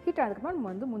ஆகட்டும். ஹீட் ஆனதுக்கப்புறம் நம்ம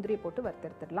வந்து முந்திரியை போட்டு வறுத்து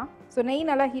எடுத்துடலாம். ஸோ நெய்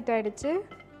நல்லா ஹீட் ஆகிடுச்சு.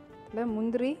 இல்லை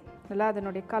முந்திரி நல்லா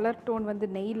அதனுடைய கலர் டோன் வந்து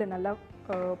நெய்யில் நல்லா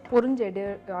பொரிஞ்சு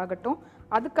ஆகட்டும்.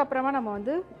 அதுக்கப்புறமா நம்ம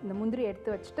வந்து இந்த முந்திரி எடுத்து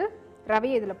வச்சுட்டு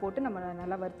ரவையை இதில் போட்டு நம்ம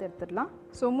நல்லா வறுத்து எடுத்துடலாம்.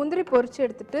 ஸோ முந்திரி பொரித்து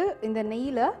எடுத்துட்டு இந்த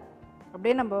நெய்யில்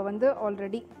அப்படியே நம்ம வந்து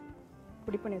ஆல்ரெடி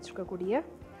பொடி பண்ணி வச்சுருக்கக்கூடிய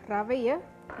ரவையை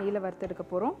நெய்யில் வறுத்து எடுக்க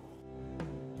போகிறோம்.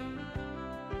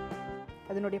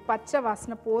 அதனுடைய பச்சை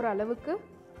வாசனை போகிற அளவுக்கு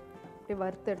அப்படியே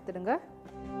வறுத்து எடுத்துடுங்க.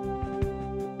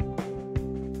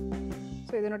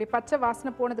 ஸோ இதனுடைய பச்சை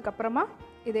வாசனை போனதுக்கப்புறமா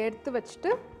இதை எடுத்து வச்சுட்டு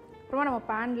அப்புறமா நம்ம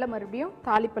பேனில் மறுபடியும்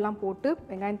தாளிப்பெல்லாம் போட்டு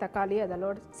வெங்காயம் தக்காளி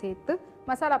அதோட சேர்த்து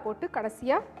மசாலா போட்டு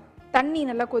கடைசியாக தண்ணி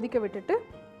நல்லா கொதிக்க விட்டுட்டு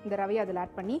இந்த ரவையை அதில்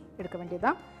ஆட் பண்ணி எடுக்க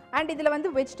வேண்டியதுதான். அண்ட் இதில்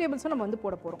வந்து வெஜிடபிள்ஸும் நம்ம வந்து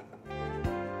போட போகிறோம்.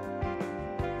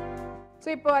 ஸோ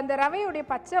இப்போ அந்த ரவையுடைய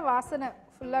பச்சை வாசனை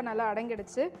ஃபுல்லாக நல்லா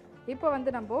அடங்கிடுச்சு. இப்போ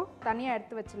வந்து நம்ம தனியாக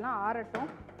எடுத்து வச்சிடலாம்,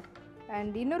 ஆறட்டும்.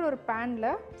 அண்ட் இன்னொரு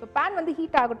பேனில் ஸோ பேன் வந்து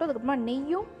ஹீட் ஆகட்டும். அதுக்கப்புறமா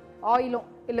நெய்யும் ஆயிலும்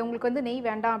இல்லை உங்களுக்கு வந்து நெய்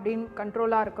வேண்டாம் அப்படின்னு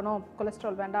கண்ட்ரோலாக இருக்கணும்,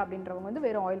 கொலஸ்ட்ரால் வேண்டாம் அப்படின்றவங்க வந்து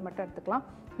வெறும் ஆயில் மட்டும் எடுத்துக்கலாம்.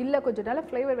 இல்லை கொஞ்சம் நல்ல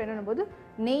ஃப்ளேவர் வேணும் போது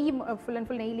நெய் ஃபுல் அண்ட்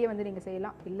ஃபுல் நெய்லேயே வந்து நீங்கள்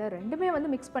செய்யலாம். இல்லை ரெண்டுமே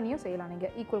வந்து மிக்ஸ் பண்ணியும் செய்யலாம்.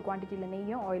 நீங்கள் ஈக்குவல் குவான்டிட்டியில்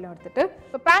நெய்யும் ஆயிலும் எடுத்துகிட்டு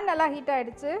இப்போ பேன் நல்லா ஹீட்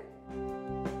ஆகிடுச்சு.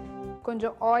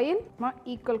 கொஞ்சம் ஆயில்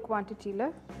ஈக்குவல் குவான்டிட்டியில்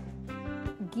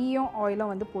கீயும்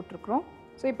ஆயிலும் வந்து போட்டிருக்கிறோம்.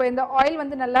 ஸோ இப்போ இந்த ஆயில்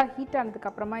வந்து நல்லா ஹீட்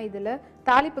ஆனதுக்கப்புறமா இதில்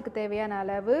தாளிப்புக்கு தேவையான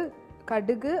அளவு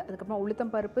கடுகு, அதுக்கப்புறமா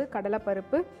உளுத்தம் பருப்பு,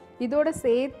 கடலைப்பருப்பு இதோடு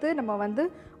சேர்த்து நம்ம வந்து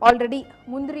ஆல்ரெடி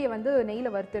முந்திரியை வந்து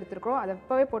நெய்யில் வறுத்து எடுத்துருக்கிறோம். அதை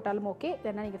இப்போவே போட்டாலும் ஓகே,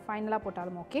 இல்லைன்னா நீங்கள் ஃபைனலாக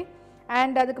போட்டாலும் ஓகே.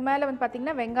 அண்ட் அதுக்கு மேலே வந்து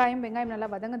பார்த்திங்கன்னா வெங்காயம் நல்லா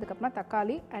வதங்கினதுக்கப்புறமா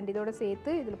தக்காளி அண்ட் இதோடு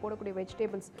சேர்த்து இதில் போடக்கூடிய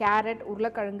வெஜிடபிள்ஸ் கேரட்,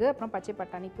 உருளைக்கிழங்கு, அப்புறம் பச்சை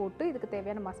பட்டாணி போட்டு இதுக்கு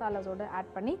தேவையான மசாலாஸோடு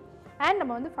ஆட் பண்ணி அண்ட்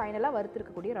நம்ம வந்து ஃபைனலாக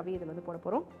வறுத்துருக்கக்கூடிய ரவி இதில் வந்து போட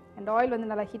போகிறோம். அண்ட் ஆயில்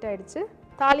வந்து நல்லா ஹீட் ஆகிடுச்சு.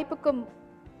 தாளிப்புக்கு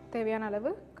தேவையான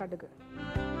அளவு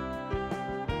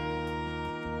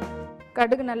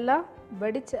கடுகு நல்லா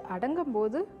வெடித்து அடங்கும்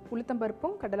போது உளுத்தம்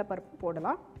பருப்பும் கடலைப்பருப்பும்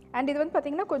போடலாம். அண்ட் இது வந்து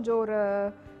பார்த்திங்கன்னா கொஞ்சம்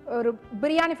ஒரு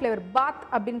பிரியாணி ஃப்ளேவர் பாத்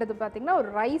அப்படின்றது பார்த்திங்கன்னா ஒரு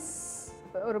ரைஸ்,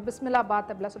 ஒரு பிஸ்மில்லா பாத்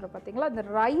அப்படிலாம் சொல்ல பார்த்தீங்களா, அந்த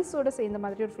ரைஸோடு சேர்ந்த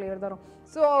மாதிரி ஒரு ஃப்ளேவர் தரும்.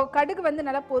 ஸோ கடுகு வந்து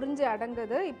நல்லா பொரிஞ்சு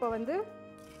அடங்குது. இப்போ வந்து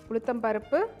உளுத்தம்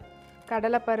பருப்பு,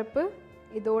 கடலைப்பருப்பு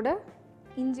இதோட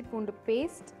இஞ்சி பூண்டு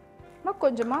பேஸ்ட்,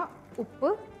 கொஞ்சமாக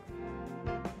உப்பு,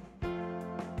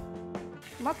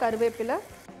 கருவேப்பிலை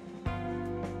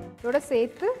இதோட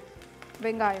சேர்த்து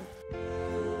வெங்காயம்.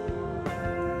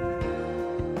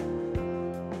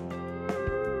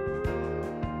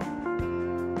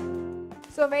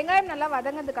 ஸோ வெங்காயம் நல்லா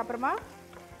வதங்கினதுக்கு அப்புறமா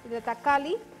இதில்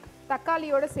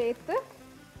தக்காளியோடு சேர்த்து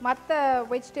மற்ற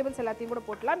வெஜிடபிள்ஸ் எல்லாத்தையும் கூட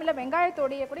போட்டலாம். இல்லை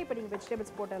வெங்காயத்தோடையே கூட இப்போ நீங்கள்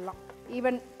வெஜிடபிள்ஸ் போட்டுடலாம்.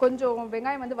 ஈவன் கொஞ்சம்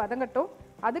வெங்காயம் வந்து வதங்கட்டும்.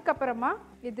 அதுக்கப்புறமா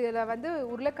இதில் வந்து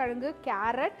உருளைக்கிழங்கு,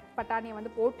 கேரட், பட்டாணியை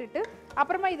வந்து போட்டுட்டு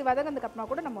அப்புறமா இது வதங்கினதுக்கப்புறமா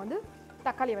கூட நம்ம வந்து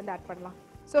தக்காளியை வந்து ஆட் பண்ணலாம்.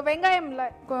 ஸோ வெங்காயம்ல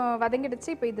வதங்கிடுச்சு.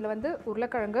 இப்போ இதில் வந்து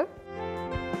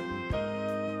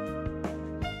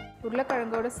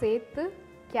உருளைக்கிழங்கோடு சேர்த்து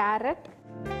கேரட்,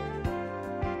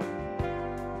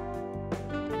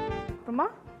 அப்புறமா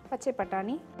பச்சை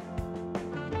பட்டாணி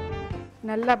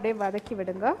நல்லா அப்படியே வதக்கி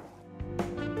விடுங்க.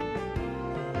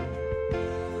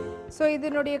 ஸோ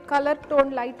இதனுடைய கலர்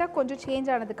டோன் லைட்டாக கொஞ்சம் சேஞ்ச்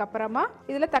ஆனதுக்கப்புறமா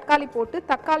இதில் தக்காளி போட்டு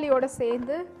தக்காளியோடு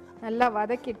சேர்ந்து நல்லா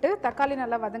வதக்கிட்டு தக்காளி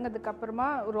நல்லா வதங்கிறதுக்கப்புறமா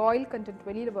ஒரு ஆயில் கண்டென்ட்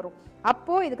வெளியில் வரும்.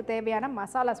 அப்போது இதுக்கு தேவையான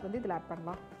மசாலாஸ் வந்து இதில் ஆட்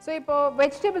பண்ணலாம். ஸோ இப்போது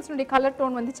வெஜிடபிள்ஸ்னுடைய கலர்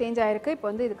டோன் வந்து சேஞ்ச் ஆகிருக்கு. இப்போ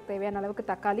வந்து இதுக்கு தேவையான அளவுக்கு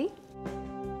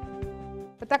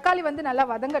தக்காளி வந்து நல்லா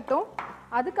வதங்கட்டும்.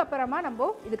 அதுக்கப்புறமா நம்ம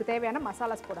இதுக்கு தேவையான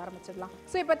மசாலாஸ் போட ஆரம்பிச்சிடலாம்.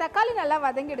 ஸோ இப்போ தக்காளி நல்லா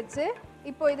வதங்கிடுச்சு.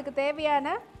 இப்போ இதுக்கு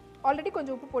தேவையான ஆல்ரெடி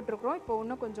கொஞ்சம் உப்பு போட்டிருக்கிறோம். இப்போ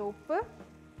இன்னும் கொஞ்சம் உப்பு,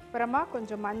 அப்புறமா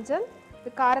கொஞ்சம் மஞ்சள்,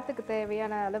 இது காரத்துக்கு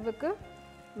தேவையான அளவுக்கு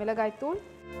மிளகாய்த்தூள்,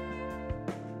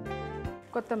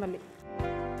 கொத்தமல்லி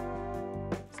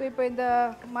ஸோ இப்போ இந்த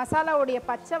மசாலாவுடைய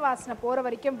பச்சை வாசனை போகிற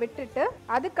வரைக்கும் விட்டுட்டு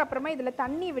அதுக்கப்புறமா இதில்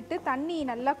தண்ணி விட்டு தண்ணி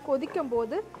நல்லா கொதிக்கும்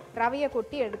போது ரவையை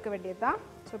கொட்டி எடுக்க வேண்டியது தான்.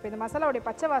 ஸோ இப்போ இந்த மசாலாவுடைய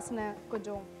பச்சை வாசனை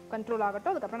கொஞ்சம் கண்ட்ரோல்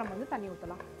ஆகட்டும், அதுக்கப்புறம் நம்ம வந்து தண்ணி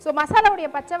ஊற்றலாம். ஸோ மசாலாவுடைய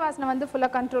பச்சை வாசனை வந்து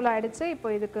ஃபுல்லாக கண்ட்ரோல் ஆகிடுச்சு.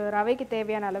 இப்போ இதுக்கு ரவைக்கு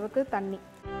தேவையான அளவுக்கு தண்ணி.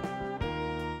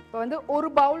 இப்போ வந்து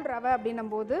ஒரு பவுல் ரவை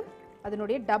அப்படின்னும் போது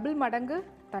அதனுடைய டபுள் மடங்கு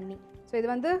தண்ணி. ஸோ இது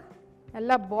வந்து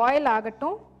நல்லா பாயில்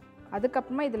ஆகட்டும்,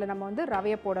 அதுக்கப்புறமா இதில் நம்ம வந்து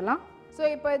ரவையை போடலாம். ஸோ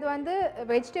இப்போ இது வந்து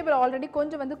வெஜிடபிள் ஆல்ரெடி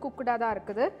கொஞ்சம் வந்து குக்குடாக தான்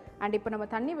இருக்குது. அண்ட் இப்போ நம்ம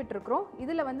தண்ணி விட்டுருக்குறோம்.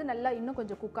 இதில் வந்து நல்லா இன்னும்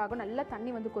கொஞ்சம் குக் ஆகும், நல்லா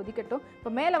தண்ணி வந்து கொதிக்கட்டும்.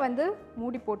 இப்போ மேலே வந்து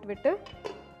மூடி போட்டு விட்டு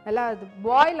நல்லா அது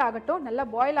பாயில் ஆகட்டும். நல்லா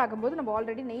பாயில் ஆகும்போது நம்ம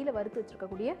ஆல்ரெடி நெய்யில் வறுத்து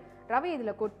வச்சுருக்கக்கூடிய ரவை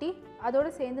இதில் கொட்டி அதோடு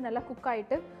சேர்ந்து நல்லா குக்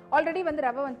ஆகிட்டு, ஆல்ரெடி வந்து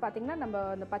ரவை வந்து பார்த்திங்கன்னா நம்ம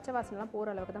அந்த பச்சை வாசனைலாம்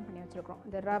போகிற அளவுக்கு தான் பண்ணி வச்சுருக்கோம்.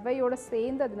 இந்த ரவையோடு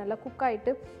சேர்ந்து அது நல்லா குக்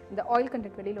ஆகிட்டு இந்த ஆயில்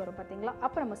கண்டென்ட் வெளியில் வரும் பார்த்திங்களா.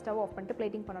 அப்போ நம்ம ஸ்டவ் ஆஃப் பண்ணிட்டு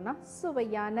பிளேட்டிங் பண்ணோன்னா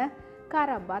சுவையான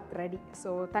காரா பாத் ரெடி. ஸோ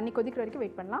தண்ணி கொதிக்கிற வரைக்கும்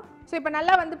வெயிட் பண்ணலாம். ஸோ இப்போ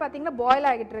நல்லா வந்து பார்த்திங்கன்னா பாயில்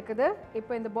ஆகிட்டு இருக்குது.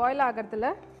 இப்போ இந்த பாயில் ஆகிறதுல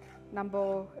நம்ம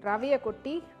ரவையை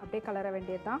கொட்டி அப்படியே கலர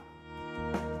வேண்டியது தான்.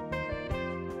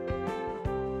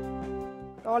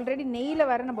 ஆல்ரெடி நெய்யில்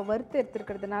வேறு நம்ம வறுத்து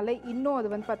எடுத்துருக்கிறதுனால இன்னும் அது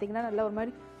வந்து பார்த்திங்கன்னா நல்லா ஒரு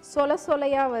மாதிரி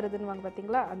சொலையாக வருதுன்னு வாங்க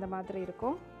பார்த்தீங்களா, அந்த மாதிரி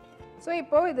இருக்கும். ஸோ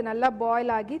இப்போது இது நல்லா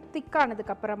பாயில் ஆகி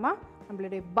திக்கானதுக்கப்புறமா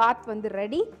நம்மளுடைய பாத் வந்து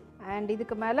ரெடி. அண்ட்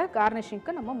இதுக்கு மேலே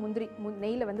கார்னிஷிங்க்கு நம்ம முந்திரி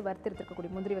நெய்யில் வந்து வறுத்து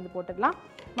எடுத்துருக்கக்கூடிய முந்திரி வந்து போட்டுடலாம்.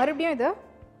 மறுபடியும் இதை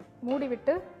மூடி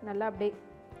விட்டு நல்லா அப்படியே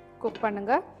குக்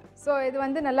பண்ணுங்கள். ஸோ இது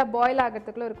வந்து நல்லா பாயில்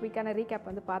ஆகிறதுக்குள்ள ஒரு குயிக்கான ரீகேப்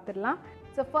வந்து பார்த்துடலாம்.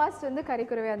 ஸோ ஃபர்ஸ்ட் வந்து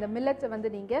கறிக்குறவை அந்த மில்லட்ஸை வந்து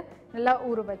நீங்கள் நல்லா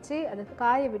ஊற வச்சு அதை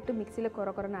காய விட்டு மிக்சியில்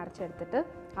குறைன்னு அரைச்சி எடுத்துகிட்டு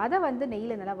அதை வந்து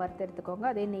நெய்யில் நல்லா வறுத்து எடுத்துக்கோங்க.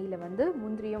 அதே நெய்யில் வந்து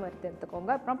முந்திரியும் வறுத்து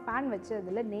எடுத்துக்கோங்க. அப்புறம் பேன் வச்சு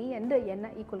அதில் நெய் அண்டு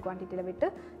எண்ணெய் ஈக்குவல் குவான்டிட்டியில் விட்டு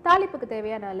தாளிப்புக்கு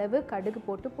தேவையான அளவு கடுகு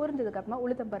போட்டு பொரிஞ்சதுக்கப்புறமா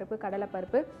உளுத்தம்பருப்பு,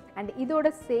 கடலைப்பருப்பு அண்ட் இதோட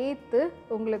சேர்த்து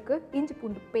உங்களுக்கு இஞ்சி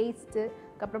பூண்டு பேஸ்ட்டு,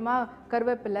 அப்புறமா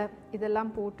கருவேப்பிலை இதெல்லாம்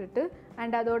போட்டுட்டு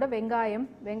அண்ட் அதோட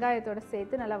வெங்காயத்தோடு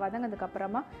சேர்த்து நல்லா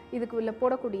வதங்கினதுக்கப்புறமா இதுக்கு உள்ள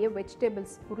போடக்கூடிய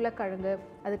வெஜிடபிள்ஸ் உருளைக்கிழங்கு,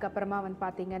 அதுக்கப்புறமா வந்து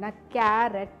பார்த்திங்கன்னா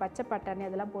கேரட், பச்சை பட்டாணி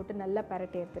அதெல்லாம் போட்டு நல்லா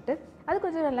பரட்டி எடுத்துட்டு அது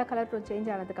கொஞ்சம் நல்லா கலர் டோன் சேஞ்ச்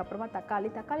ஆனதுக்கப்புறமா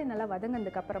தக்காளி நல்லா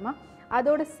வதங்கினதுக்கப்புறமா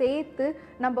அதோடு சேர்த்து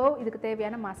நம்ம இதுக்கு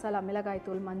தேவையான மசாலா, மிளகாய்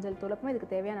தூள், மஞ்சள் தூள், அப்புறமா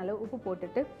இதுக்கு தேவையான அளவு உப்பு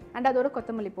போட்டுட்டு அண்ட் அதோட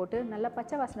கொத்தமல்லி போட்டு நல்லா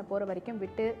பச்சை வாசனை போகிற வரைக்கும்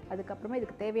விட்டு அதுக்கப்புறமா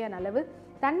இதுக்கு தேவையான அளவு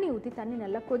தண்ணி ஊற்றி தண்ணி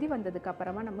நல்லா கொதி வந்ததுக்கப்புறமா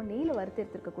நம்ம நெய்யில் வறுத்து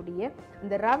எடுத்துருக்கக்கூடிய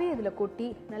இந்த ரவை இதில் கொட்டி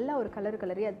நல்லா ஒரு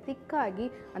கலரி அது திக்காகி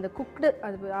அந்த குக்டு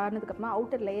அது ஆனதுக்கப்புறமா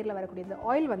அவுட்டர் லேயரில் வரக்கூடிய இந்த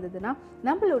ஆயில் வந்ததுன்னா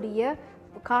நம்மளுடைய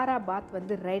காரா பாத்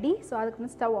வந்து ரெடி. ஸோ அதுக்கு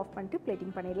வந்து ஸ்டவ் ஆஃப் பண்ணிட்டு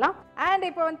பிளேட்டிங் பண்ணிடலாம். அண்ட்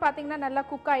இப்போ வந்து பார்த்தீங்கன்னா நல்லா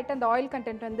குக் ஆகிட்டு அந்த ஆயில்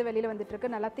கண்டென்ட் வந்து வெளியில் வந்துட்டு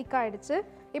இருக்கு, நல்லா திக்காகிடுச்சு.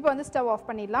 இப்போ வந்து ஸ்டவ் ஆஃப்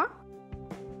பண்ணிடலாம்.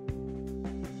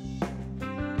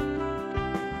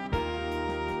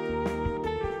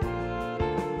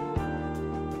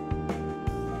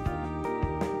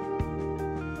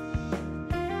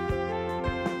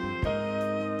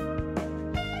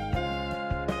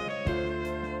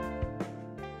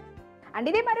 அண்ட்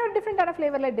இதே மாதிரி ஒரு டிஃப்ரெண்டான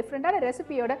ஃப்ளேவரில் டிஃப்ரெண்டான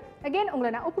ரெசிபியோட அகைன் உங்களை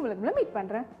நான் உப்பு மிளகுல மீட்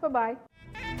பண்ணுறேன். பாய்.